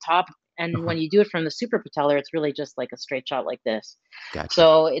top. And Okay. when you do it from the suprapatellar, it's really just like a straight shot like this. Gotcha.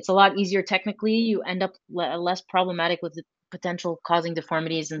 So it's a lot easier technically. You end up less problematic with the potential causing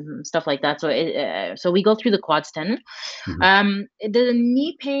deformities and stuff like that. So we go through the quads tendon. Mhm. The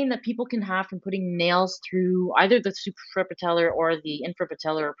knee pain that people can have from putting nails through either the suprapatellar or the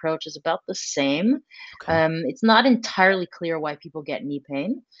infrapatellar approach is about the same. Okay. It's not entirely clear why people get knee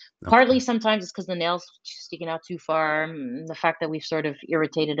pain. Partly Okay. sometimes it's because the nail's sticking out too far, the fact that we've sort of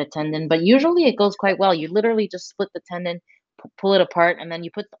irritated a tendon, but usually it goes quite well. You literally just split the tendon, pull it apart, and then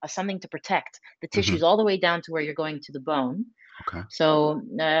you put something to protect the Mhm. tissues all the way down to where you're going to the bone. Okay. So,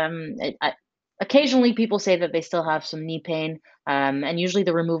 occasionally people say that they still have some knee pain, and usually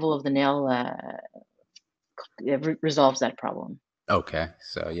the removal of the nail resolves that problem. Okay.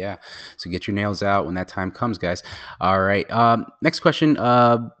 So yeah. So get your nails out when that time comes, guys. All right. Next question.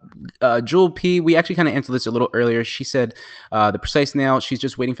 Jewel P. We actually kind of answered this a little earlier. She said the precise nail. She's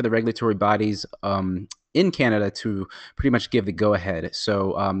just waiting for the regulatory bodies in Canada to pretty much give the go ahead.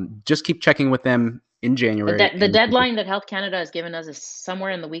 So just keep checking with them in January, The and we can get. deadline that Health Canada has given us is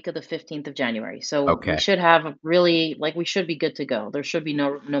somewhere in the week of the 15th of January. So we Okay. should have really, like, we should be good to go. There should be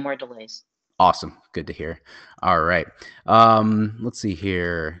no more delays. Awesome. Good to hear. All right. Let's see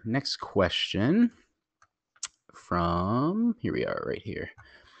here. Next question from here we are right here.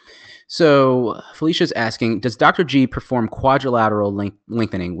 So Felicia's asking, does Dr. G perform quadrilateral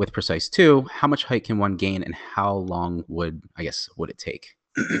lengthening with Precise 2? How much height can one gain and how long would it take?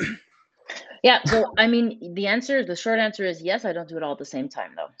 Yeah, so I mean, the short answer is yes. I don't do it all at the same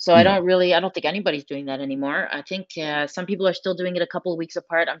time though. So No. I don't think anybody's doing that anymore. I think some people are still doing it a couple of weeks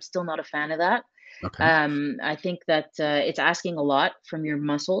apart. I'm still not a fan of that. Okay. I think that it's asking a lot from your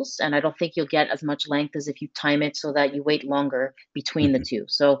muscles, and I don't think you'll get as much length as if you time it so that you wait longer between the Mhm. two.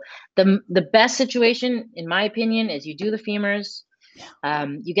 So the best situation, in my opinion, is you do the femurs. Yeah.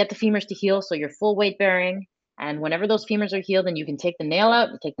 You get the femurs to heal, so you're full weight bearing. And whenever those femurs are healed, then you can take the nail out.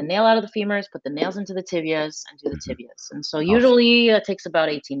 You take the nail out of the femurs, put the nails into the tibias, and do the Mhm. tibias. And so Awesome. usually it takes about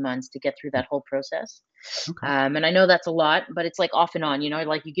 18 months to get through that whole process. Okay. And I know that's a lot, but it's like off and on.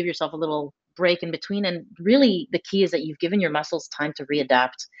 Like you give yourself a little break in between. And really, the key is that you've given your muscles time to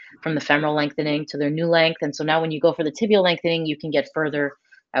readapt from the femoral lengthening to their new length. And so now when you go for the tibial lengthening, you can get further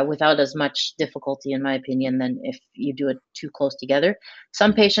without as much difficulty, in my opinion, than if you do it too close together.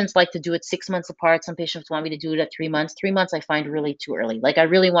 Some Mhm. patients like to do it 6 months apart. Some patients want me to do it at 3 months. 3 months I find really too early. Like I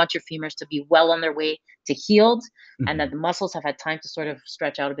really want your femurs to be well on their way to healed and that Mhm. the muscles have had time to sort of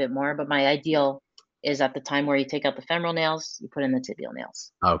stretch out a bit more. But my ideal is at the time where you take out the femoral nails, you put in the tibial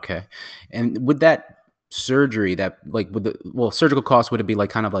nails. Okay. And would that surgery that like would the surgical cost would it be like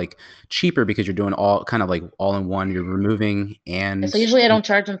kind of like cheaper because you're doing all kind of like all in one, you're removing And and so usually I don't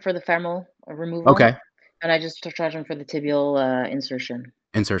charge them for the femoral removal, okay. and I just charge them for the tibial insertion.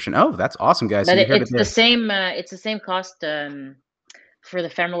 Insertion. Oh, that's awesome, guys. So But you heard it it's the there. same. It's the same cost for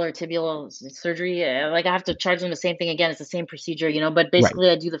the femoral or tibial surgery. Like I have to charge them the same thing again. It's the same procedure. But Right. basically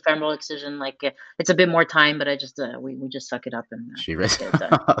I do the femoral excision. Like it's a bit more time, but I just we just suck it up and She just res get it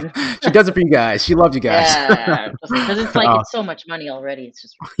done. she does it for you guys. She loves you guys. Yeah, just because it's like Oh, it's so much money already. It's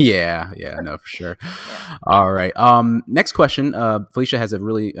just ridiculous. yeah, yeah, no, for sure. Yeah. All right. Next question. Felicia has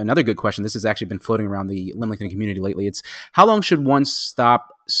another good question. This has actually been floating around the limb lengthening community lately. It's how long should one stop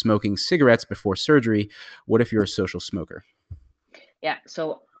smoking cigarettes before surgery? What if you're a social smoker? Yeah,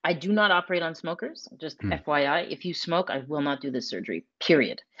 so I do not operate on smokers, just Hmm, FYI. If you smoke, I will not do this surgery,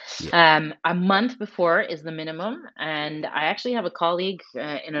 period. yeah. A month before is the minimum. And I actually have a colleague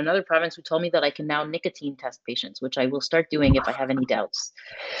in another province who told me that I can now nicotine test patients, which I will start doing if I have any doubts.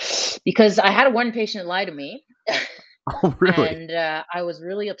 Because I had one patient lie to me. Oh, really? And I was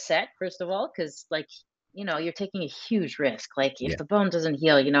really upset, first of all, because like, you're taking a huge risk. Like if Yeah. the bone doesn't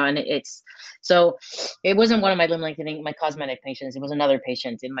heal, and it's so it wasn't one of my limb lengthening, my cosmetic patients. It was another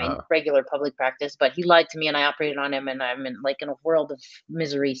patient in my Oh, regular public practice, but he lied to me and I operated on him and I'm in a world of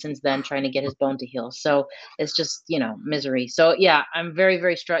misery since then trying to get his bone to heal. So it's just, misery. So yeah, I'm very,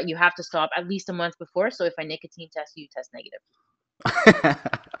 very strong. You have to stop at least a month before. So if I nicotine test you, test negative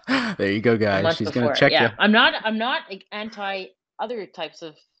there you go, a guys. month She's gonna before. check you. Yeah. I'm not like, anti other types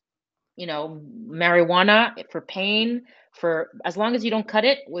of marijuana for pain, for as long as you don't cut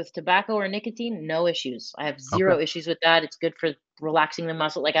it with tobacco or nicotine, no issues. I have Okay. zero issues with that. It's good for relaxing the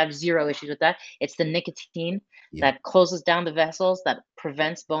muscle. Like I have zero issues with that. It's the nicotine Yeah. that closes down the vessels that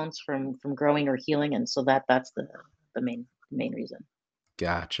prevents bones from growing or healing, and so that's the main reason.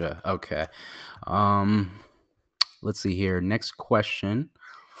 Gotcha. Okay. Um, let's see here. Next question.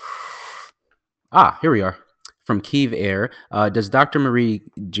 Here we are. From Kiev Air. Does Dr. Marie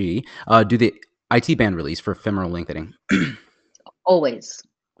G do the IT band release for femoral lengthening? Always.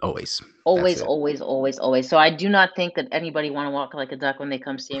 Always. That's Always, it. always, always, always. So I do not think that anybody want to walk like a duck when they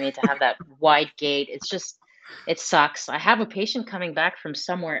come see me to have that wide gait. It's just, it sucks. I have a patient coming back from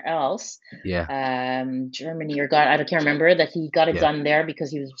somewhere else, Yeah. Germany or God, I can't remember that he got it Yeah. done there because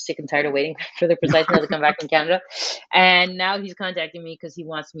he was sick and tired of waiting for the precise nail to come back in Canada. And now he's contacting me because he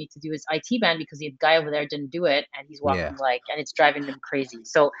wants me to do his IT band because the guy over there didn't do it and he's Yeah. walking like, and it's driving him crazy.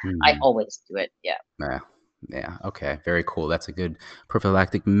 So I Mhm. always do it. Yeah. Yeah. Yeah. Okay. Very cool. That's a good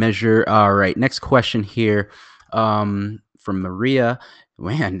prophylactic measure. All right. Next question here, from Maria.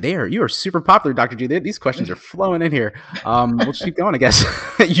 Man, you are super popular, Dr. G. These questions are flowing in here. We'll just keep going, I guess.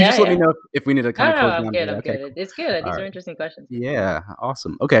 You Yeah, just let me yeah. know if we need to No, kind of no, close I'm down good. here. I'm Okay. good. Cool. It's good. All These are right. interesting questions. Yeah.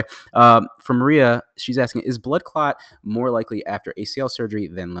 Awesome. Okay. From Maria, she's asking, is blood clot more likely after ACL surgery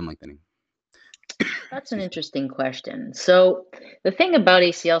than limb lengthening? That's an Excuse me. interesting question. So, the thing about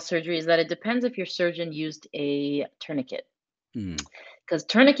ACL surgery is that it depends if your surgeon used a tourniquet, Hmm. because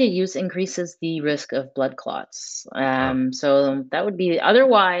tourniquet use increases the risk of blood clots. Oh, So that would be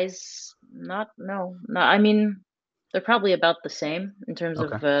otherwise not. No, no. I mean, they're probably about the same in terms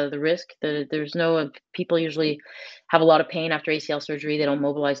of okay. the risk. There's no people usually have a lot of pain after ACL surgery. They don't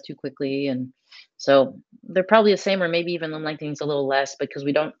mobilize too quickly, and so they're probably the same, or maybe even limb lengthening is a little less because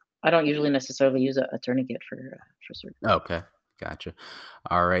we don't. I don't usually necessarily use a tourniquet for surgery. Okay. Gotcha.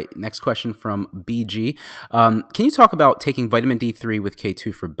 All right. Next question from BG. Can you talk about taking vitamin D3 with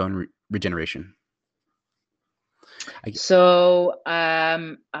K2 for bone regeneration? I, So,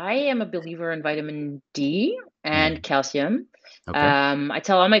 I am a believer in vitamin D and mm, calcium. okay. I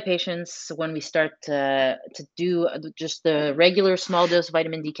tell all my patients when we start to do just the regular small dose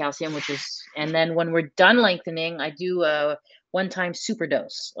vitamin D calcium, which is, and then when we're done lengthening, I do a one-time super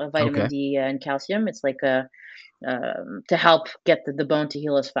dose of vitamin Okay. D and calcium. It's like a to help get the bone to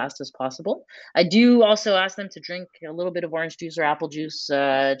heal as fast as possible. I do also ask them to drink a little bit of orange juice or apple juice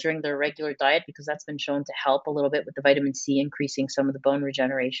during their regular diet because that's been shown to help a little bit with the vitamin C, increasing some of the bone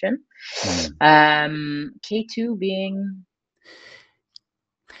regeneration. Mm. K2 being,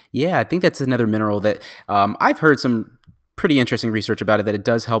 Yeah, I think that's another mineral that I've heard some pretty interesting research about it that it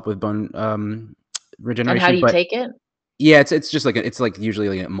does help with bone and how regeneration. do you But take it? yeah, it's just like it's like usually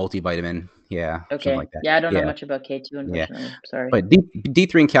like a multivitamin. Yeah, something Okay. like that. Yeah, I don't know Yeah, much about K2, yeah. unfortunately. Sorry. But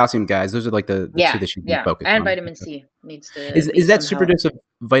D3 and calcium, guys, those are like the two Yeah, that you can yeah. focus And on. vitamin C Is needs that some super help. dose of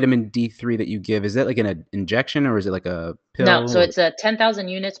vitamin D3 that you give, is that like an injection or is it like a No, pill so or it's 10,000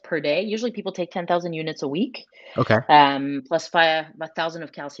 units per day. Usually people take 10,000 units a week. okay. Plus 1,000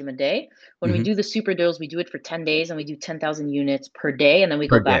 of calcium a day. When we Mhm. do the super dose, we do it for 10 days and we do 10,000 units per day, and then we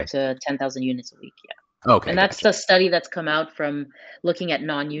Per go day. back to 10,000 units a week. Yeah. Okay, And that's gotcha. the study that's come out from looking at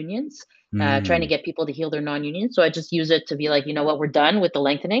non-unions, trying to Mm, get people to heal their non-unions. So I just use it to be like, you know what, we're done with the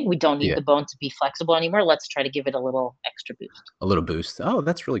lengthening. We don't need yeah, the bone to be flexible anymore. Let's try to give it a little extra boost. a little boost. Oh,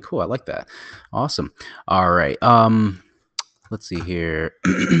 that's really cool, I like that. Awesome. Alright, let's see here.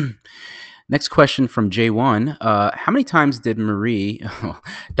 Next question from J1. How many times did Marie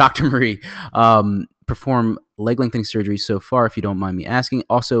Dr. Marie, perform leg lengthening surgery so far, if you don't mind me asking?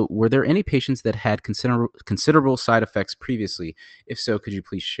 Also, were there any patients that had considerable side effects previously? If so, could you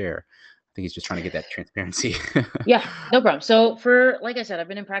please share? I think he's just trying to get that transparency. Yeah, no problem. So for like I said, I've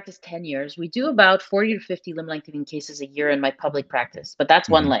been in practice 10 years. We do about 40 to 50 limb lengthening cases a year in my public practice, but that's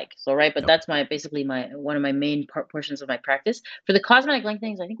one Mhm. leg. So right, but Okay. that's my basically my one of my main portions of my practice. For the cosmetic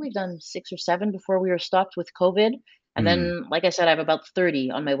lengthenings, I think we've done 6 or 7 before we were stopped with COVID. And Mm. then like I said, I have about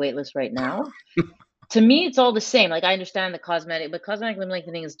 30 on my wait list right now. To me, it's all the same. Like I understand the cosmetic, but cosmetic limb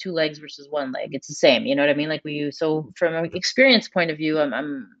lengthening is 2 legs versus 1 leg. It's the same, you know what I mean? Like we use, so from an experience point of view,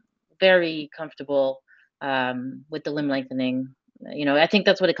 I'm very comfortable with the limb lengthening. You know, I think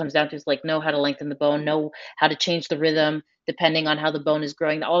that's what it comes down to is like know how to lengthen the bone, know how to change the rhythm depending on how the bone is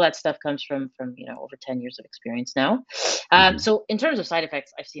growing. All that stuff comes from over 10 years of experience now. Mhm. So in terms of side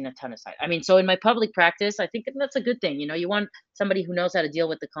effects, I've seen a ton of side. I mean, so in my public practice, I think that's a good thing. You know, you want somebody who knows how to deal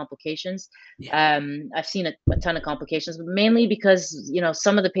with the complications. Yeah. I've seen a ton of complications, but mainly because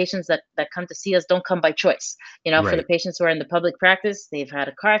some of the patients that come to see us don't come by choice. For the Right. patients who are in the public practice, they've had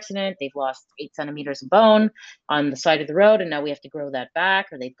a car accident, they've lost 8 centimeters of bone on the side of the road, and now we have to grow that back,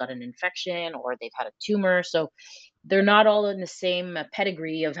 or they've got an infection, or they've had a tumor. So they're not all in the same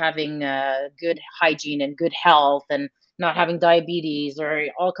pedigree of having good hygiene and good health and not having diabetes or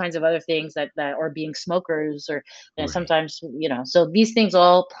all kinds of other things that or being smokers or Right. sometimes so these things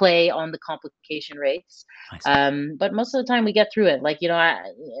all play on the complication rates. I see. But most of the time we get through it, like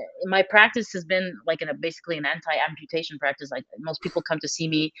my practice has been like basically an anti-amputation practice. Like most people come to see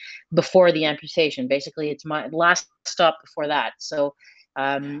me before the amputation, basically it's my last stop before that. So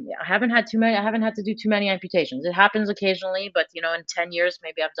I haven't had too many. I haven't had to do too many amputations. It happens occasionally, but in 10 years,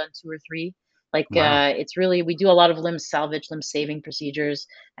 maybe I've done two or three. Like Wow. it's really we do a lot of limb salvage, limb saving procedures,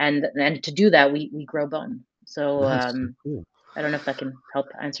 and to do that we grow bone. So Nice. So cool. I don't know if that can help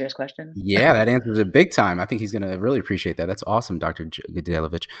answer his question. Yeah, that answers it big time. I think he's gonna really appreciate that. That's awesome, Dr.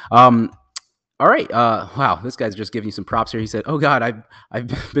 Gedelovich. All right. Wow, this guy's just giving you some props here. He said, "Oh God,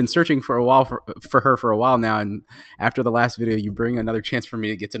 I've been searching for a while for her for a while now, and after the last video, you bring another chance for me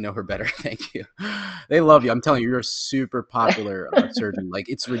to get to know her better. Thank you. They love you. I'm telling you, you're a super popular surgeon. Like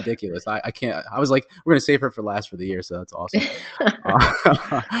it's ridiculous. I can't. I was like, we're gonna save her for last for the year, so that's awesome.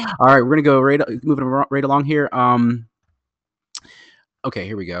 All right, we're gonna go moving right along here. Okay,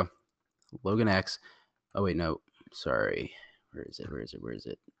 here we go. Logan X. Oh wait, no, sorry. Where is it? Where is it? Where is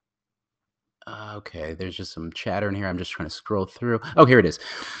it? Okay, there's just some chatter in here. I'm just trying to scroll through. Oh, here it is.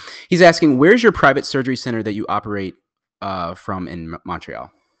 He's asking, where's your private surgery center that you operate from in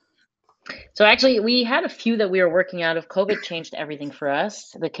Montreal? So actually, we had a few that we were working out of. COVID changed everything for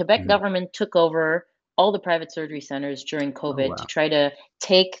us. The Quebec Mhm. government took over all the private surgery centers during Oh, COVID to wow. try to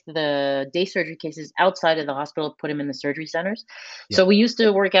take the day surgery cases outside of the hospital, put them in the surgery centers. Yeah. So we used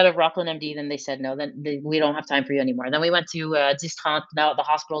to work out of Rockland MD. Then they said no, we don't have time for you anymore. Then we went to Distrant. Now the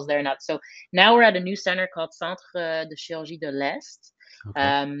hospital's there now. So now we're at a new center called Centre de Chirurgie de l'Est.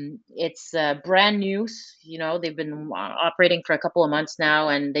 Okay. It's brand new. They've been operating for a couple of months now,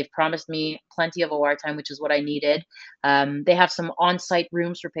 and they've promised me plenty of OR time, which is what I needed. They have some on-site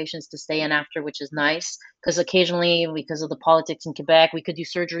rooms for patients to stay in after, which is nice because occasionally, because of the politics in Quebec, we could do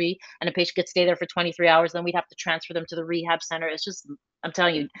surgery and a patient could stay there for 23 hours. Then we'd have to transfer them to the rehab center. It's just, I'm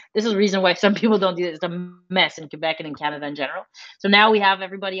telling you, this is the reason why some people don't do it. It's a mess in Quebec and in Canada in general. So now we have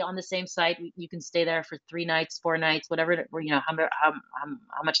everybody on the same site. You can stay there for 3 nights, 4 nights, whatever,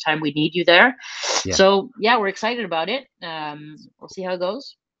 how much time we need you there. Yeah. So yeah, we're excited about it. We'll see how it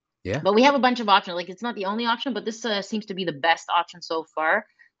goes. Yeah. But we have a bunch of options. Like it's not the only option, but this seems to be the best option so far.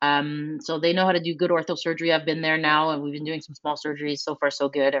 So they know how to do good ortho surgery. I've been there now, and we've been doing some small surgeries. So far, so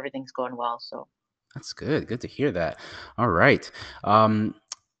good. Everything's going well. So That's good. Good to hear that. All right. Um,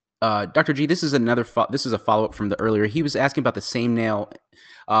 Dr. G, this is this is a follow up from the earlier. He was asking about the same nail.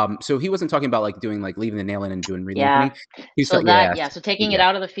 So he wasn't talking about like doing like leaving the nail in and doing yeah. relengthening. He's So yeah, so taking it yeah,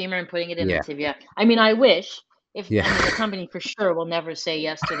 out of the femur and putting it in the yeah, tibia. I mean, I wish yeah. the company for sure will never say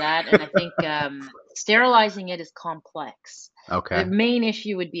yes to that. And I think sterilizing it is complex. The Okay. main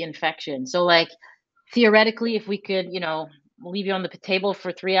issue would be infection. So like theoretically, if we could, leave you on the table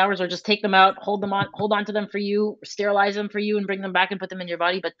for 3 hours or just take them out, hold on to them for you, sterilize them for you and bring them back and put them in your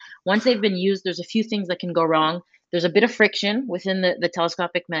body. But once they've been used, there's a few things that can go wrong. There's a bit of friction within the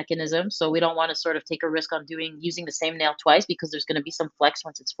telescopic mechanism. So we don't want to sort of take a risk on using the same nail twice because there's going to be some flex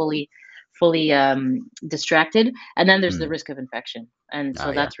once it's fully distracted. And then there's the Mm. risk of infection. And Oh so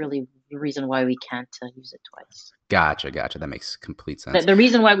yeah. that's really the reason why we can't use it twice. Gotcha. Gotcha. That makes complete The sense. the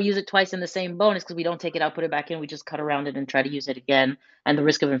reason why we use it twice in the same bone is because we don't take it out, put it back in, we just cut around it and try to use it again, and the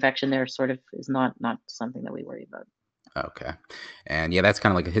risk of infection there sort of is not something that we worry about. Okay. And yeah, that's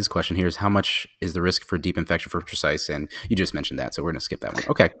kind of like his question here is how much is the risk for deep infection for Precise? And you just mentioned that, so we're gonna skip that one.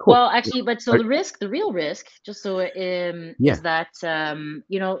 Okay, cool. Well, actually, but so Uh, the real risk, just so yeah. is that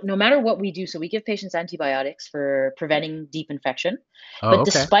no matter what we do, so we give patients antibiotics for preventing deep infection, Oh, but okay.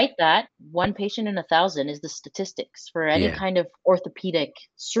 despite that, one patient in 1,000 is the statistics for any Yeah. kind of orthopedic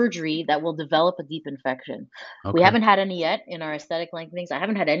surgery that will develop a deep infection. We Okay. haven't had any yet in our aesthetic lengthenings. I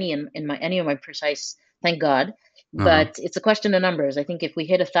haven't had any in my any of my precise, thank God. Uh-huh. But it's a question of numbers. I think if we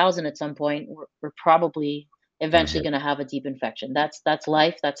hit 1,000 at some point, we're probably Gonna eventually hit. going to have a deep infection. That's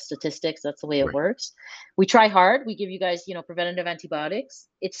life. That's statistics. That's the way it Right. works. We try hard. We give you guys, preventative antibiotics.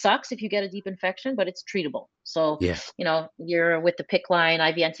 It sucks if you get a deep infection, but it's treatable. So, Yeah. you're with the PIC line,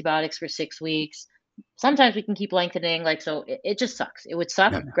 IV antibiotics for 6 weeks. Sometimes we can keep lengthening. Like, so it just sucks. It would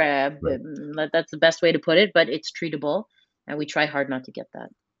suck. No, no. Grab. Right. That's the best way to put it, but it's treatable. And we try hard not to get that.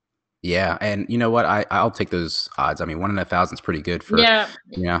 Yeah, and you know what? I'll take those odds. I mean, 1 in 1,000 is pretty good for Yeah. I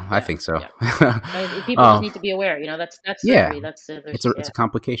Yeah. think so. Yeah. People just Oh, need to be aware. That's yeah. surgery. That's It's there's a yeah.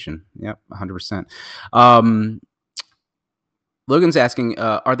 complication. Yep, 100%. Um, Logan's asking,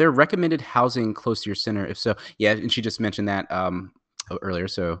 are there recommended housing close to your center? If so, yeah, and she just mentioned that earlier.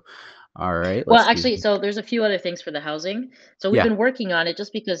 So, all right, Well, let's see. actually, so there's a few other things for the housing. So we've Yeah. been working on it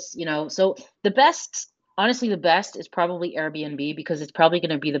just because, so the best, honestly, the best is probably Airbnb because it's probably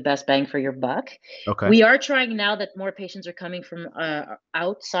going to be the best bang for your buck. Okay. We are trying now that more patients are coming from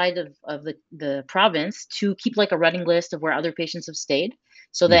outside of the province to keep like a running list of where other patients have stayed.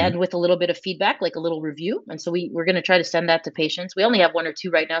 So Hmm. that with a little bit of feedback, like a little review. And so we're going to try to send that to patients. We only have one or two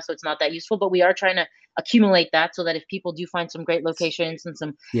right now, so it's not that useful, but we are trying to accumulate that so that if people do find some great locations and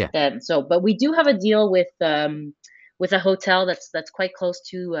some Yeah. but we do have a deal with a hotel that's quite close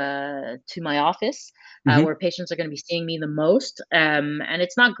to my office, Hmm. where patients are going to be seeing me the most. And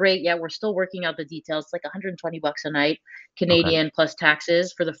it's not great yet. We're still working out the details. It's like 120 bucks a night, Okay. Canadian plus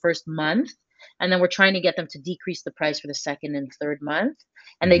taxes for the first month. And then we're trying to get them to decrease the price for the second and third month.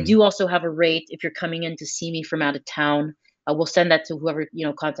 And they Hmm. do also have a rate if you're coming in to see me from out of town. We'll send that to whoever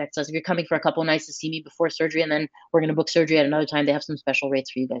contacts us. If you're coming for a couple of nights to see me before surgery, and then we're going to book surgery at another time, they have some special rates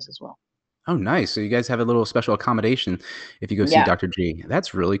for you guys as well. Oh, nice. So you guys have a little special accommodation if you go see Yeah. Dr. G.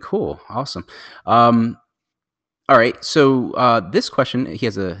 That's really cool. Awesome. Um, all right. So this question, he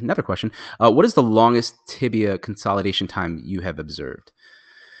has another question. What is the longest tibia consolidation time you have observed?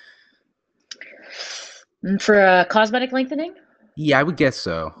 For cosmetic lengthening. Yeah, I would guess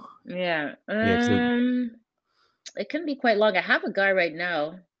so. Yeah. Yeah, because It can be quite long. I have a guy right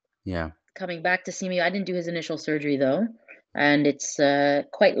now yeah, coming back to see me. I didn't do his initial surgery though, and it's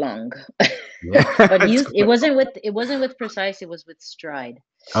quite long. yeah. But It's it quite wasn't with Precise, it was with Stride.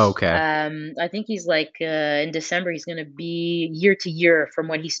 okay. I think he's like in December he's going to be year to year from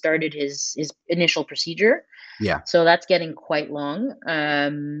when he started his initial procedure. Yeah. So that's getting quite long.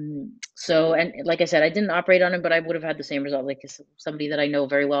 So, and like I said, I didn't operate on him, but I would have had the same result, like somebody that I know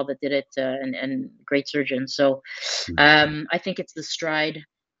very well that did it, and great surgeon. So, Mhm. I think it's the Stride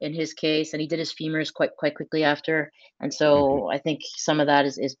in his case, and he did his femurs quite quickly after, and Mhm. so I think some of that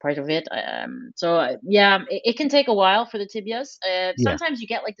is part of it. So yeah, it can take a while for the tibias. Yeah. Sometimes you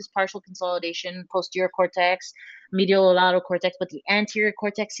get like this partial consolidation, posterior cortex, medial lateral cortex, but the anterior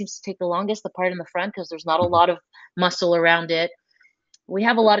cortex seems to take the longest, the part in the front, because there's not a Mhm. lot of muscle around it. We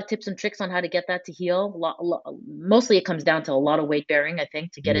have a lot of tips and tricks on how to get that to heal. Mostly it comes down to a lot of weight bearing, I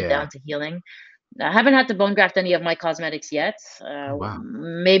think, to get it Yeah. down to healing. I haven't had to bone graft any of my cosmetics yet. Oh, wow.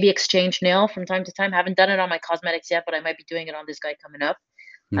 Maybe exchange nail from time to time. Haven't done it on my cosmetics yet, but I might be doing it on this guy coming up.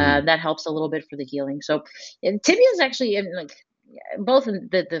 Mhm. That helps a little bit for the healing. So, and tibia is actually like both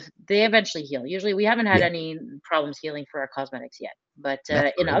they eventually heal. Usually, we haven't had Yeah. any problems healing for our cosmetics yet, but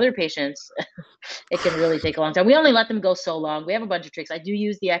That's in great. other patients, it can really take a long time. We only let them go so long. We have a bunch of tricks. I do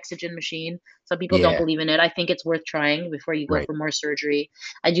use the Exogen machine. Some people don't Yeah. believe in it. I think it's worth trying before you go Right. for more surgery.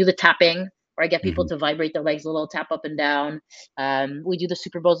 I do the tapping, where I get people Mhm. to vibrate their legs a little, tap up and down. We do the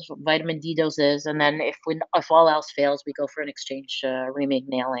Superbose vitamin D doses, and then if all else fails, we go for an exchange remake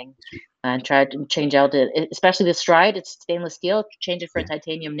nailing and try to change out especially the Stride. It's stainless steel. Change it for a Yeah.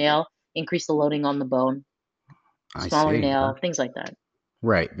 titanium nail. Increase the loading on the bone. I Smaller see. nail, things like that.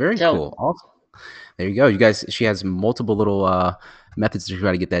 Right. Very So cool. Awesome. There you go. You guys, she has multiple little methods to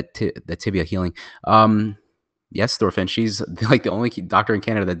try to get that tibia healing. Yes, Thorfinn, she's like the only doctor in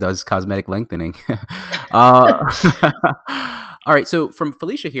Canada that does cosmetic lengthening. All right. So from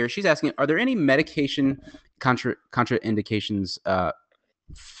Felicia here, she's asking, are there any medication contraindications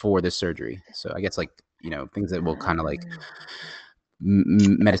for this surgery? So I guess like things that will kind of like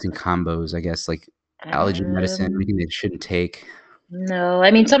um, medicine combos. I guess like allergy medicine, um, anything they shouldn't take. no,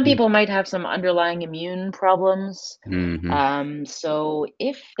 I mean, some people might have some underlying immune problems. Mm-hmm. So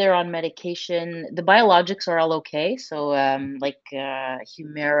if they're on medication, the biologics are all okay. So like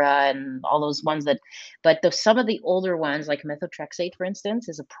Humira and all those ones but some of the older ones, like methotrexate, for instance,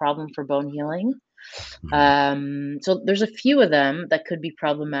 is a problem for bone healing. So there's a few of them that could be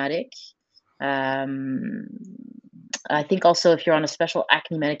problematic. Um, I think also if you're on a special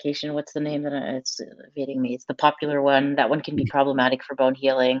acne medication, what's the name that it's evading me? It's the popular one. That one can be problematic for bone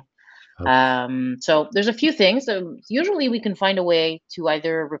healing. Okay. So there's a few things. So usually we can find a way to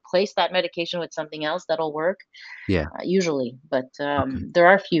either replace that medication with something else that'll work. Yeah. Usually, but Okay. there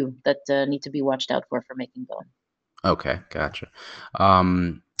are a few that need to be watched out for making bone. Okay, gotcha.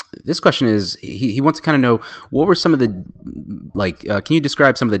 Um, this question is he wants to kind of know what were some of the like can you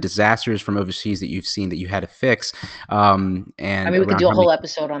describe some of the disasters from overseas that you've seen that you had to fix I and mean, we could around do a how many whole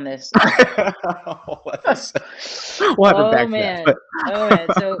episode on this. whole episode. We'll have it Oh back to that. But man. Oh man.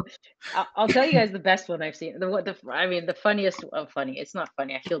 So I'll tell you guys the best one I've seen. I mean, the funniest. Oh, funny. It's not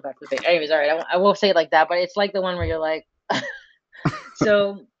funny. I feel bad for the thing. Anyways, all right. I won't say it like that, but it's like the one where you're like,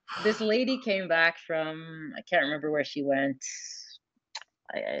 so this lady came back from, I can't remember where she went.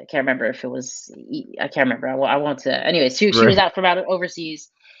 I can't remember if it was, I can't remember. I won't say. Anyways, she was right. out from out overseas.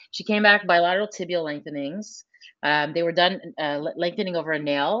 She came back bilateral tibial lengthenings. They were done lengthening over a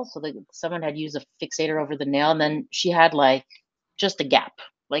nail. So someone had used a fixator over the nail, and then she had like just a gap.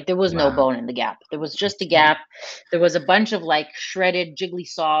 Like there was no Wow. bone in the gap. There was just a Okay. gap. There was a bunch of like shredded jiggly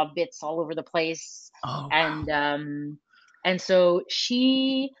saw bits all over the place. Oh wow. And And so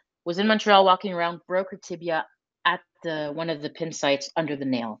she was in Montreal walking around, broke her tibia at the one of the pin sites under the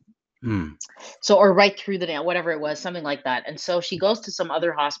nail. Mm. So, or right through the nail, whatever it was, something like that. And so she goes to some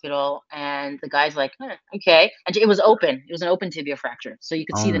other hospital, and the guy's like, okay. And it was open. It was an open tibia fracture. So you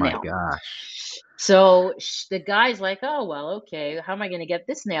could Oh see the my nail. gosh. So the guy's like, oh, well, okay. How am I going to get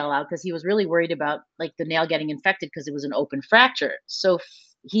this nail out? Because he was really worried about like the nail getting infected because it was an open fracture. So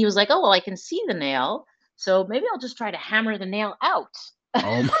he was like, oh, well, I can see the nail. So maybe I'll just try to hammer the nail out.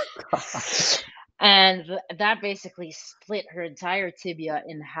 Oh my gosh. And that basically split her entire tibia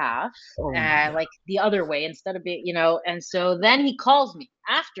in half, Oh my like the other way instead of being, and so then he calls me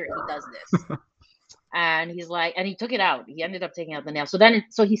after he does this. god. And he's like, and he took it out. He ended up taking out the nail. So then,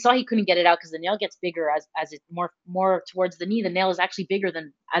 so he saw he couldn't get it out because the nail gets bigger as it more towards the knee. The nail is actually bigger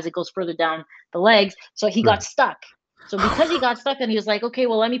than as it goes further down the legs. So he got Right. stuck. So because he got stuck, then he was like, okay,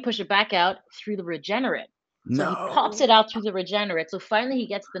 well, let me push it back out through the regenerate. So he pops No. it out through the regenerate. So finally he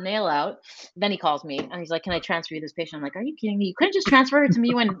gets the nail out. Then he calls me and he's like, can I transfer you this patient? I'm like, are you kidding me? You couldn't just transfer her to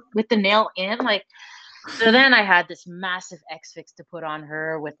me when with the nail in? Like, so then I had this massive X fix to put on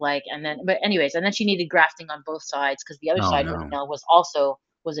her with like, and then, but anyways, and then she needed grafting on both sides because the other Oh side where the no. nail was also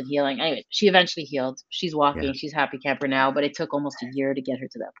wasn't healing. Anyways, she eventually healed. She's Yeah. walking. She's happy camper now, but it took almost a year to get her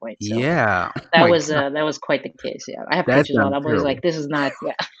to that point. So Yeah. Oh my god. that was quite the case. Yeah, I have That pictures of all sounds that. I'm always terrible. like, this is not.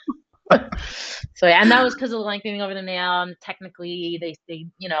 Yeah. So yeah, and that was because of the lengthening over the nail. And technically, they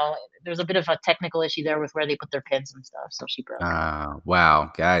there was a bit of a technical issue there with where they put their pins and stuff. So she broke.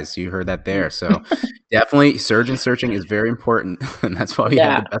 Wow, guys, you heard that Mm. there. So definitely surgeon searching is very important. And that's why we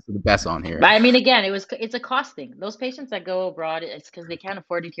have the Yeah. best of the best on here. But I mean, again, it's a cost thing. Those patients that go abroad, it's because they can't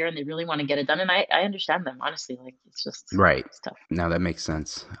afford it here and they really want to get it done. And I understand them, honestly. Like it's just Right. it's tough. Now that makes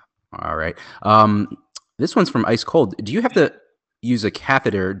sense. All right. Um, this one's from Ice Cold. Do you have to use a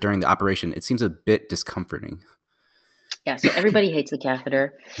catheter during the operation? It seems a bit discomforting. Yeah, so everybody hates the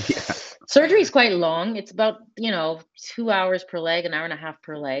catheter. Yeah. Surgery is quite long. It's about, 2 hours per leg, an hour and a half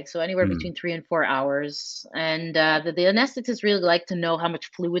per leg. So anywhere Mm, between 3 and 4 hours. And the anesthetists really like to know how much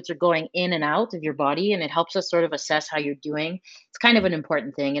fluids are going in and out of your body. And it helps us sort of assess how you're doing. It's kind of mm, an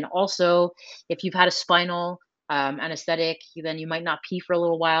important thing. And also, if you've had a spinal anesthetic, then you might not pee for a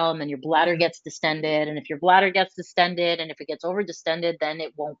little while, and then your bladder gets distended. And if your bladder gets distended, and if it gets over distended, then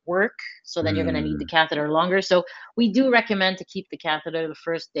it won't work. So then you're going to need the mm. catheter longer. So we do recommend to keep the catheter the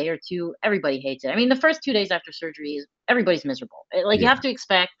first day or two. Everybody hates it. I mean, the first 2 days after surgery is everybody's miserable. Like you Yeah. have to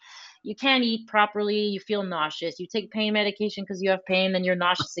expect you can't eat properly, you feel nauseous, you take pain medication because you have pain, then you're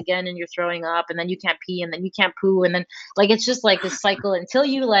nauseous again and you're throwing up, and then you can't pee, and then you can't poo, and then like it's just like this cycle until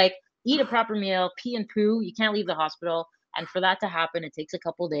you like eat a proper meal, pee and poo, you can't leave the hospital. And for that to happen, it takes a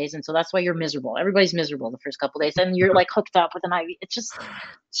couple days. And so that's why you're miserable. Everybody's miserable the first couple days. And you're like hooked up with an IV. It's just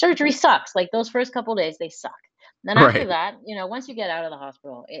surgery sucks. Like those first couple days, they suck. Then after Right. that, once you get out of the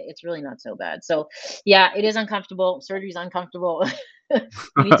hospital, it's really not so bad. So, yeah, it is uncomfortable. Surgery is uncomfortable. You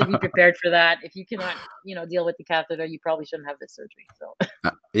need to be prepared for that. If you cannot, deal with the catheter, you probably shouldn't have this surgery. So,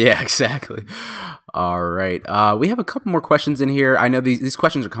 Yeah, exactly. All right. We have a couple more questions in here. I know these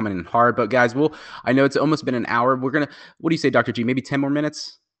questions are coming in hard, but guys, I know it's almost been an hour. What do you say, Dr. G? Maybe 10 more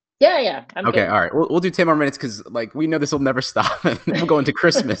minutes? yeah, yeah, I'm Okay, good. all right. We'll do 10 more minutes because, like, we know this will never stop. We'll go into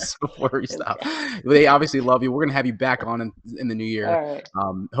Christmas before we stop. Okay. They obviously love you. We're gonna have you back on in the new year. All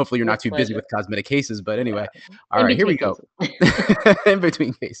right. Hopefully, you're not With too busy pleasure. with cosmetic cases. But Yeah. anyway, all In right, here we between go. cases. In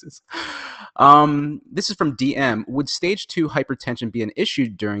between cases, this is from DM. Would stage 2 hypertension be an issue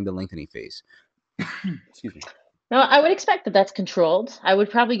during the lengthening phase? Excuse me. No, I would expect that that's controlled. I would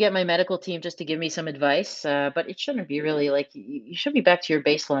probably get my medical team just to give me some advice, but it shouldn't be really like you should be back to your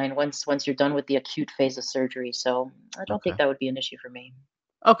baseline once you're done with the acute phase of surgery. So I don't think Okay. that would be an issue for me.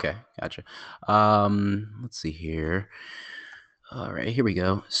 Okay, gotcha. Let's see here. All right, here we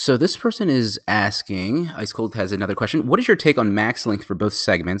go. So this person is asking, Ice Cold has another question. What is your take on max length for both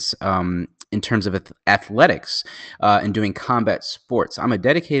segments in terms of athletics and doing combat sports?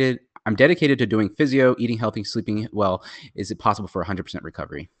 I'm dedicated to doing physio, eating healthy, sleeping well. Is it possible for 100%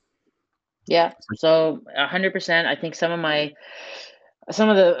 recovery? Yeah. So 100%. I think some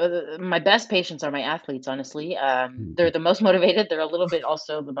of the my best patients are my athletes. Honestly, they're Mhm. the most motivated. They're a little bit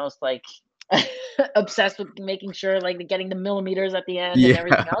also the most like obsessed with making sure like they're getting the millimeters at the end and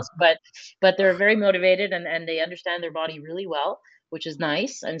everything Yeah. else. But they're very motivated and they understand their body really well, which is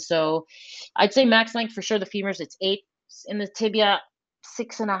nice. And so I'd say max length for sure. The femurs, it's 8 in the tibia,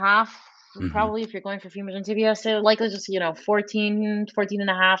 6.5. Hmm. Probably if you're going for femurs and tibia, so likely just 14, 14 and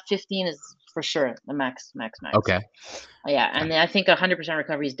a half, 15 is for sure the max. Okay. Yeah, Okay. and I think 100%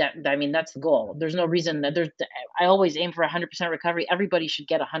 recovery is I mean, that's the goal. There's no reason that I always aim for 100% recovery. Everybody should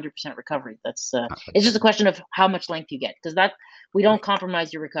get 100% recovery. That's it's just a question of how much length you get, because that we don't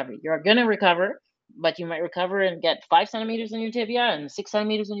compromise your recovery. You're gonna recover, but you might recover and get 5 centimeters in your tibia and 6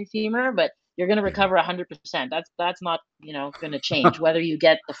 centimeters in your femur, but you're gonna Yeah. recover 100%. That's not gonna change. Whether you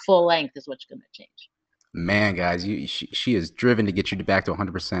get the full length is what's gonna change. Man, guys, she is driven to get you back to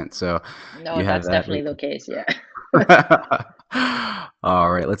 100%. So No, you have that's that definitely right the case. Yeah. there.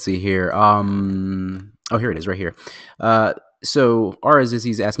 All right, let's see here. Oh, here it is, right here. So Aras is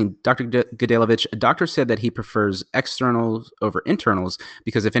he's asking Dr. Gedelovich. A doctor said that he prefers externals over internals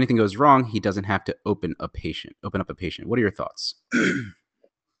because if anything goes wrong, he doesn't have to open up a patient. What are your thoughts?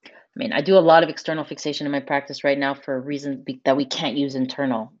 I mean, I do a lot of external fixation in my practice right now for a reason that we can't use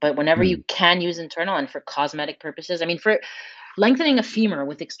internal. But whenever you Mm, can use internal and for cosmetic purposes, I mean, for lengthening a femur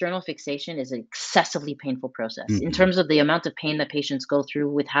with external fixation is an excessively painful process in mhm. terms of the amount of pain that patients go through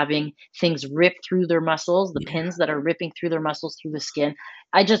with having things rip through their muscles, the Yeah. pins that are ripping through their muscles through the skin.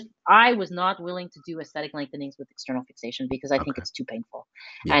 I was not willing to do aesthetic lengthenings with external fixation because I think Okay. it's too painful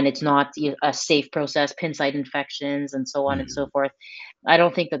Yeah. and it's not a safe process, pin site infections and so on and so Mhm. forth. I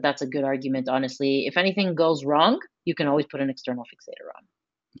don't think that that's a good argument, honestly. If anything goes wrong, you can always put an external fixator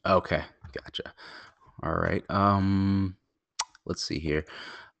on. Okay. Gotcha. All right. Let's see here.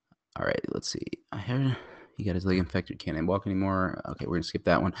 All right. Let's see. I have he got his leg infected. Can't walk anymore. Okay, we're gonna skip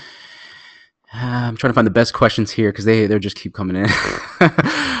that one. I'm trying to find the best questions here because they just keep coming in.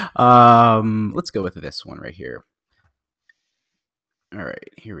 Let's go with this one right here. All right,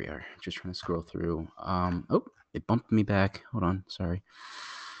 here we are. Just trying to scroll through. Oh, it bumped me back. Hold on, sorry.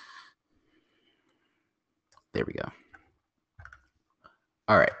 There we go.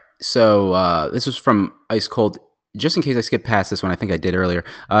 All right. So this was from Ice Cold. Just in case I skipped past this one, I think I did earlier.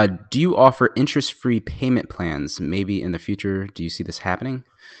 Do you offer interest-free payment plans? Maybe in the future, do you see this happening?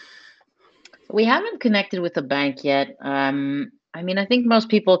 We haven't connected with a bank yet. I mean, I think most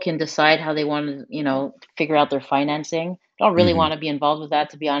people can decide how they want to, figure out their financing. I don't really Hmm. want to be involved with that,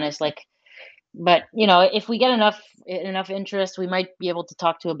 to be honest. Like, but if we get enough interest, we might be able to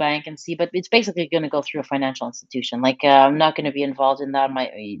talk to a bank and see. But it's basically going to go through a financial institution. Like, I'm not going to be involved in that.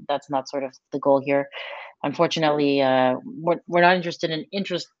 That's not sort of the goal here. Unfortunately, we're not interested in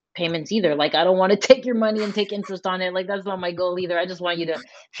interest payments either. Like, I don't want to take your money and take interest on it. Like, that's not my goal either. I just want you to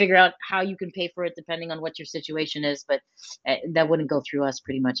figure out how you can pay for it depending on what your situation is. But that wouldn't go through us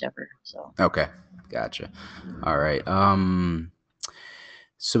pretty much ever. So. Okay, gotcha. All right.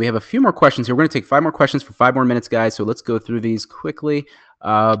 So we have a few more questions here. We're going to take 5 more questions for 5 more minutes, guys. So let's go through these quickly.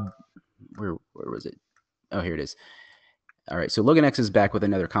 Uh, where was it? Oh, here it is. All right. So Logan X is back with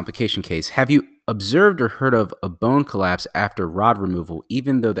another complication case. Have you observed or heard of a bone collapse after rod removal,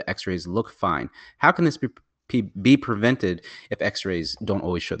 even though the X-rays look fine? How can this be prevented if X-rays don't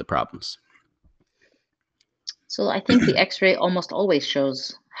always show the problems? So I think the X-ray almost always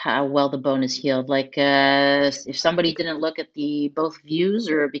shows how well the bone is healed. Like if somebody didn't look at the both views,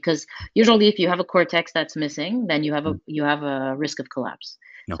 or because usually if you have a cortex that's missing, then Mm, you have a risk of collapse.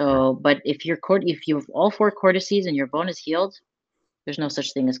 okay. So, but if you have all four cortices and your bone is healed, there's no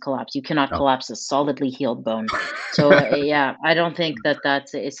such thing as collapse. You cannot Oh. collapse a solidly healed bone. So yeah, I don't think that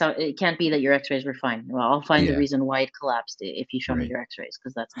it can't be that your X-rays were fine. Well, I'll find the Yeah. reason why it collapsed if you show me Right. your X-rays,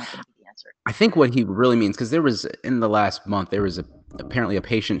 because that's not going to be the answer. I think what he really means, because there was in the last month, there was apparently a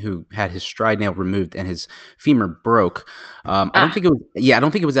patient who had his stride nail removed and his femur broke. I don't Ah, think it was. Yeah, I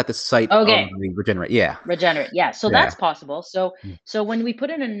don't think it was at the site of okay. the regenerate. Yeah, Regenerate, yeah, so yeah. that's possible. So Mm, so when we put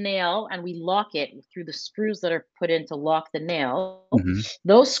in a nail and we lock it through the screws that are put in to lock the nail, mhm.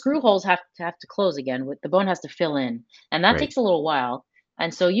 those screw holes have to close again. With the bone has to fill in, and that Right. takes a little while.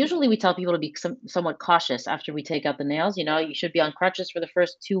 And so usually we tell people to be somewhat cautious after we take out the nails. You should be on crutches for the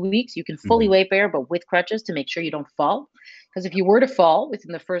first 2 weeks. You can fully Mhm. weight bear, but with crutches to make sure you don't fall. Because if you were to fall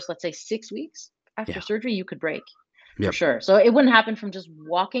within the first, let's say, 6 weeks after Yeah. surgery, you could break for Yep. sure. So it wouldn't happen from just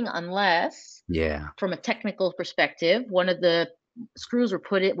walking unless Yeah. from a technical perspective, one of the screws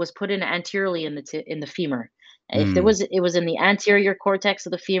was put in anteriorly in the femur. If Mm. it was in the anterior cortex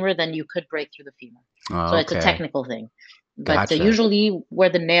of the femur, then you could break through the femur. So it's a Okay. technical thing. But Gotcha. usually, where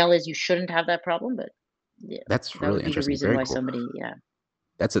the nail is, you shouldn't have that problem. But yeah, That's that really would be the interesting. reason Very why cool. somebody, yeah.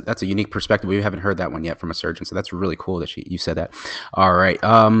 That's a unique perspective. We haven't heard that one yet from a surgeon, so that's really cool that you said that. All right.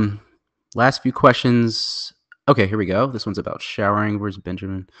 Last few questions. Okay, here we go. This one's about showering. Where's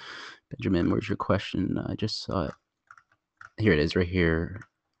Benjamin? Benjamin, where's your question? I just saw it. Here it is, right here.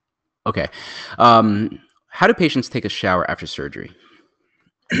 Okay. How do patients take a shower after surgery?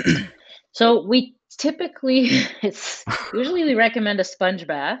 So we typically it's usually we recommend a sponge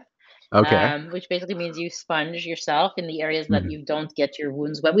bath. Okay. which basically means you sponge yourself in the areas that Mhm. you don't get your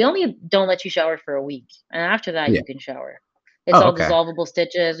wounds wet. We only don't let you shower for a week, and after that, Yeah. you can shower. It's Oh, all okay. dissolvable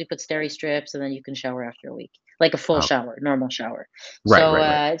stitches. We put steri strips, and then you can shower after a week, like a full Oh, shower, normal shower. right, So right,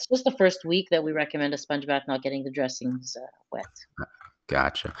 right. it's just the first week that we recommend a sponge bath, not getting the dressings wet.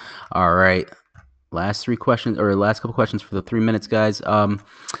 Gotcha. All right. Last three questions or last couple questions for the 3 minutes, guys.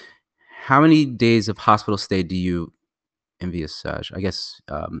 How many days of hospital stay do you envisage? I guess,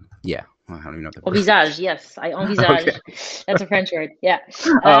 yeah. Well, I don't even know what that Envisage, yes, I word. Okay. envisage. That's a French word. Yeah.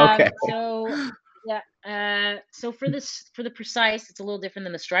 Oh, okay. So yeah. So for the precise, it's a little different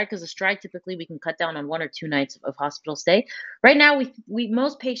than the stride because the stride typically we can cut down on 1 or 2 nights of hospital stay. Right now, we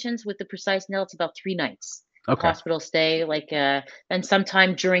most patients with the precise nail, it's about 3 nights of Okay. hospital stay. And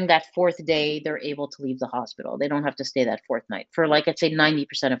sometime during that fourth day, they're able to leave the hospital. They don't have to stay that fourth night for like I'd say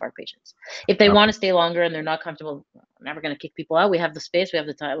 90% of our patients. If they want Okay. to stay longer and they're not comfortable, I'm never going to kick people out. We have the space, we have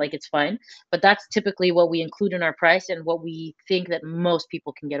the time, like it's fine, but that's typically what we include in our price and what we think that most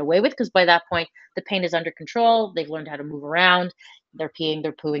people can get away with because by that point the pain is under control. They've learned how to move around. They're peeing,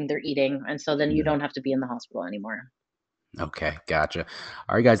 they're pooing, they're eating, and so then you Mhm. don't have to be in the hospital anymore. Okay, gotcha.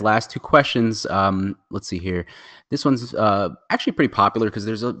 All right, guys. Last two questions. Let's see here. This one's actually pretty popular because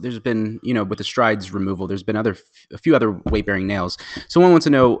there's been with the strides removal, there's been a few other weight bearing nails. Someone wants to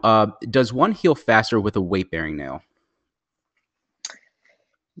know, does one heal faster with a weight bearing nail?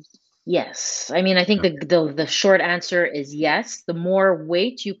 Yes. I mean, I think the short answer is yes. The more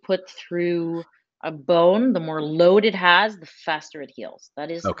weight you put through a bone, the more load it has, the faster it heals. That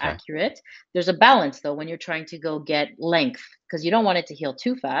is Okay. accurate. There's a balance though when you're trying to go get length because you don't want it to heal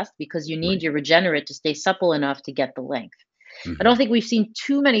too fast because you need Right. your regenerate to stay supple enough to get the length. I don't Hmm. think we've seen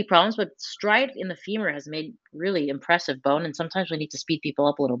too many problems, but stride in the femur has made really impressive bone, and sometimes we need to speed people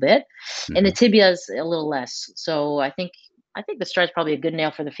up a little bit. And the Hmm. tibia is a little less. So I think the stride's probably a good nail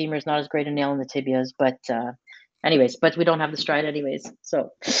for the femur. Is not as great a nail in the tibias, but anyways, but we don't have the stride anyways. So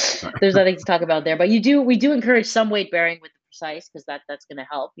there's nothing to talk about there. But we do encourage some weight bearing with the precise because that's going to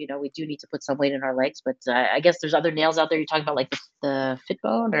help. We do need to put some weight in our legs, but I guess there's other nails out there. You're talking about like the fit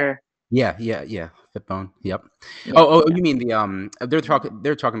bone or Yeah, yeah, yeah. Fit bone. Yep. yeah, Oh, yeah. you mean the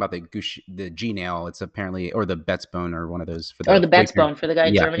they're talking about the G nail. It's apparently or the Betz bone or one of those for Or the the weight Betts bearing. bone for the guy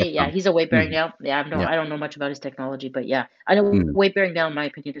in Yeah, Germany. Betz Yeah, bone. he's a weight bearing Hmm. now. Yeah, Yeah. I don't know much about his technology, but yeah, I know Mm. weight bearing now, in my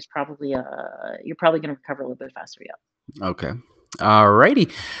opinion, is probably you're probably going to recover a little bit faster. Yeah. Okay. All righty.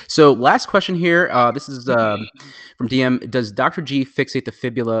 So last question here. This is from DM. Does Dr. G fixate the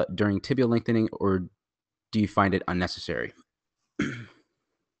fibula during tibial lengthening, or do you find it unnecessary?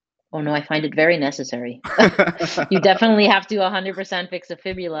 Oh no, I find it very necessary. You definitely have to 100% fix a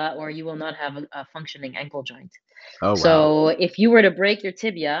fibula, or you will not have a functioning ankle joint. Oh wow. So if you were to break your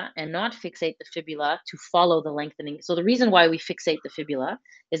tibia and not fixate the fibula to follow the lengthening, so the reason why we fixate the fibula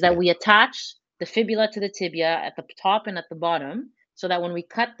is that Yeah. we attach the fibula to the tibia at the top and at the bottom, so that when we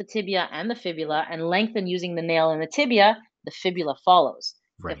cut the tibia and the fibula and lengthen using the nail in the tibia, the fibula follows.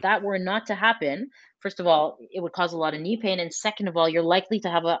 If Right. that were not to happen, first of all, it would cause a lot of knee pain, and second of all, you're likely to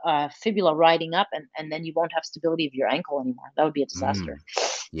have a fibula riding up, and then you won't have stability of your ankle anymore. That would be a disaster.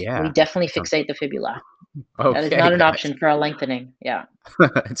 Mm, We yeah. definitely That sounds fixate the fibula. That is okay, not an guys. option for a lengthening. Yeah.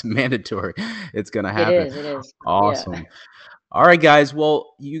 It's mandatory. It's gonna It happen. is, it is. Yeah. Awesome. All right, guys.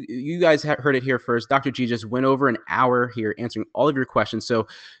 Well, you guys heard it here first. Dr. G just went over an hour here answering all of your questions. So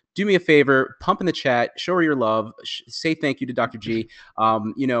do me a favor, pump in the chat, show her your love, say thank you to Dr. G.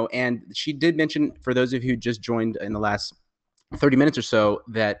 And she did mention for those of you who just joined in the last 30 minutes or so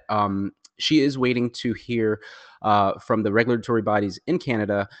that she is waiting to hear from the regulatory bodies in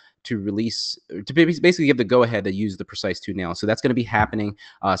Canada to release, to basically give the go ahead to use the Precise 2 nail. So that's going to be happening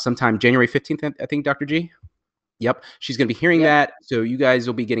sometime January 15th, I think, Dr. G. Yep. She's going to be hearing Yep. that. So you guys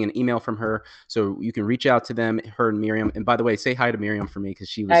will be getting an email from her. So you can reach out to them, her and Miriam. And by the way, say hi to Miriam for me because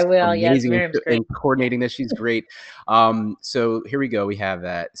she I was will. Yes, amazing Miriam's in great. coordinating this. She's great. So here we go. We have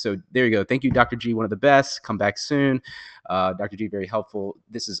that. So there you go. Thank you, Dr. G, one of the best. Come back soon. Dr. G, very helpful.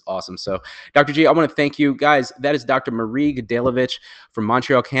 This is awesome. So, Dr. G, I want to thank you guys. That is Dr. Marie Gadelovich from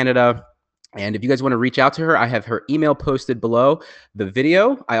Montreal, Canada. And if you guys want to reach out to her, I have her email posted below the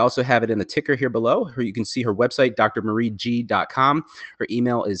video. I also have it in the ticker here below. You can see her website, drmarieg.com. Her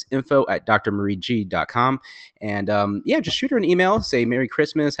email is info@drmarieg.com. And yeah, just shoot her an email, say Merry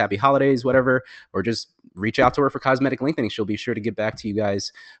Christmas, Happy Holidays, whatever, or just reach out to her for cosmetic lengthening. She'll be sure to get back to you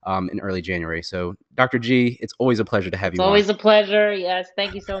guys in early January. So, Dr. G, it's always a pleasure to have It's you on. always a pleasure. Yes.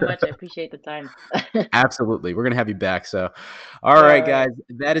 Thank you so much. I appreciate the time. Absolutely. We're going to have you back. So, all right, All right. guys,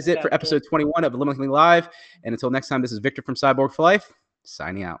 that is it for Sounds good. episode 21 of Limitlessly Live. And until next time, this is Victor from Cyborg for Life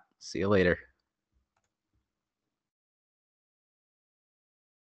signing out. See you later.